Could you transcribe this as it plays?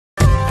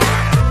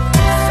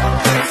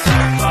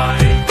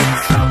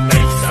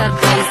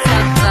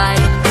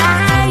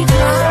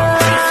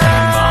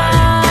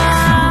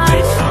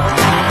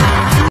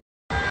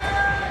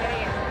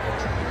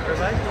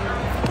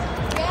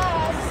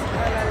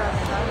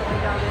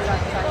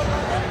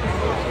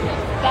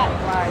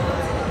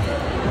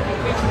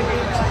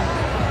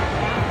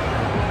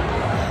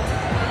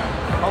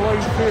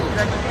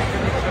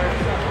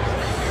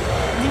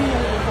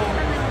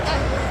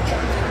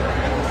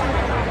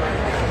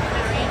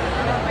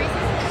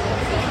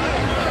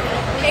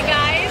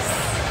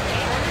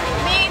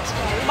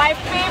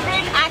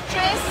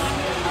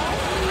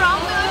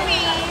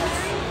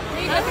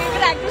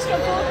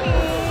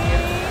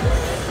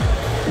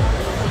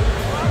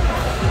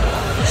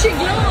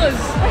glows.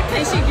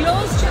 And she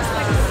glows just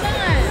like a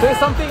sun. Say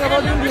something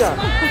about India.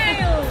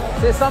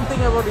 Smile. Say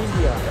something about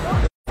India.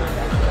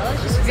 Well,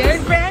 she's very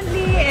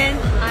friendly and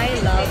I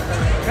love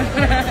her.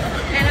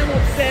 And I'm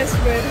obsessed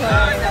with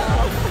her.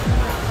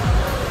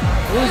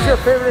 Who's your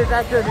favorite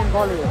actor in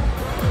Bollywood?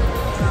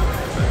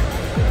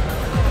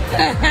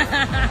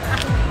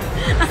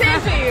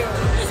 Same to you.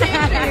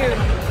 Same to you.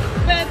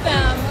 But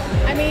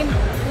I mean,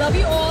 love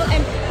you all,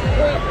 and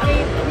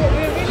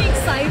we're really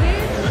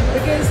excited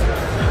because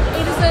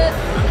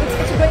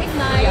it's a great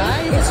night.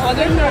 Yeah, it's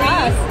honor for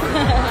us.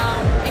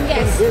 And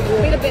yes,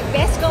 we're the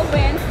best girl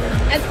win.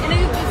 And as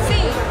you can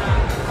see,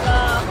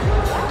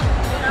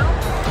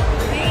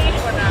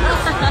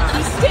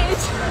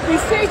 the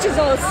stage is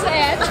all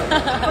set.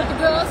 For the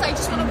girls, I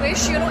just want to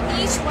wish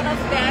each one of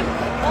them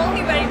all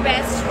the very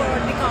best for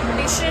the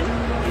competition.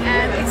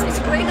 And it's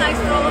a great night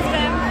for all of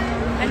them.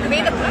 And the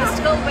way the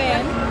best girl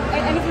win.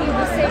 And anything you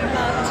would say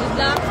about Good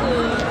luck to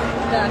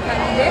the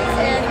candidates,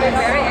 and we're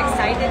very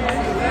excited.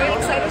 very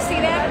excited to see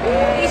that.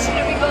 Each and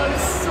every girl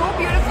is so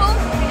beautiful,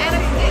 and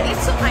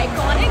it's so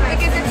iconic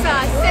because it's a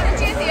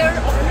 70th year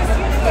of Miss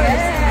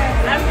Universe,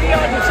 and we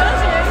are the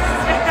judges.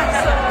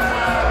 So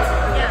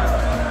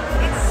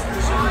yeah, it's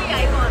truly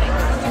iconic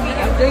to be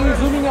here. Then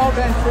zooming out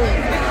and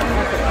saying.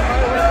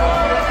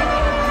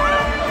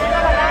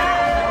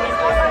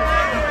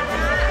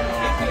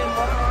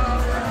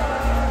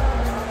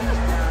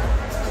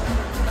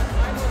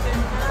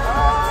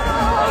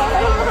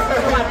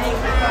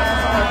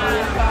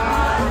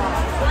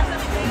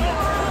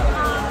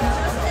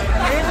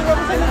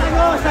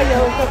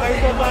 Sayaw ko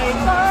kayo sabay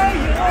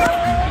tayo.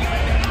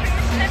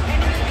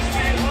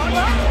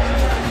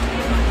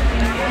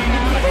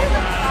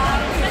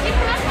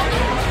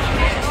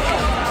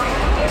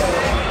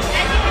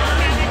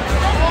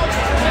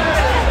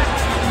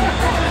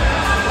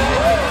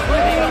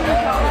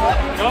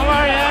 Go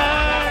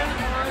Marian!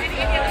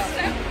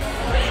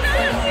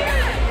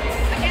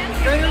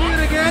 Can you do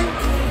it again? 1,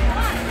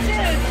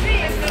 2,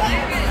 3, 4,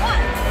 1,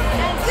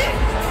 and 2,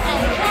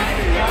 and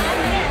 1.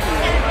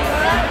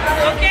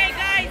 Okay,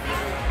 guys,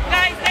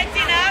 that's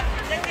enough.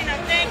 That's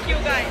enough. Thank you,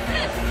 guys.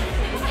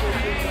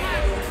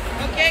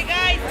 Okay,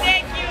 guys,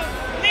 thank you.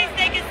 Please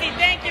take a seat.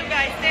 Thank you,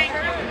 guys. Thank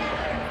you.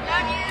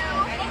 Love you.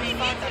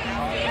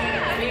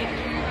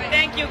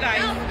 Thank you,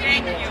 guys.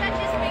 Thank you.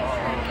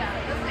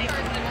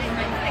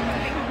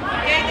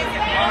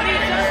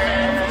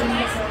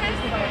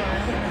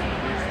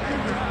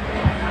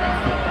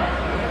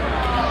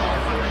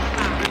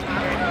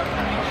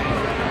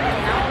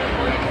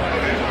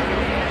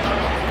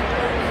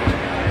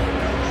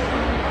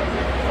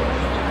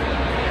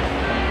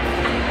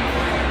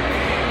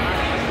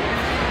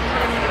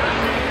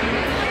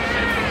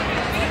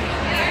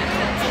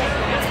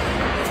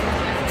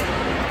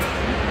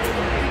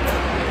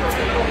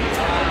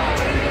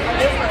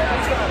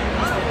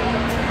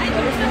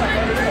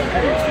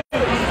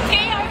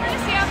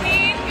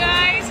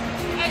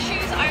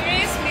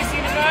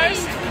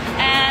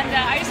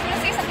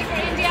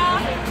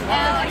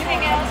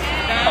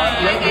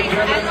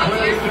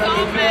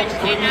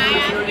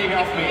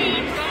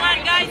 Come on,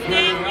 guys.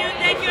 Thank you.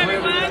 Thank you,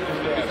 everyone.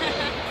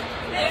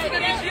 Thank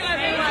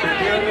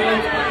you,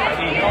 everyone.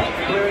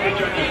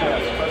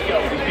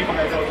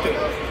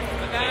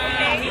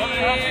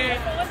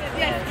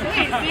 Yes,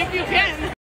 please, if you can.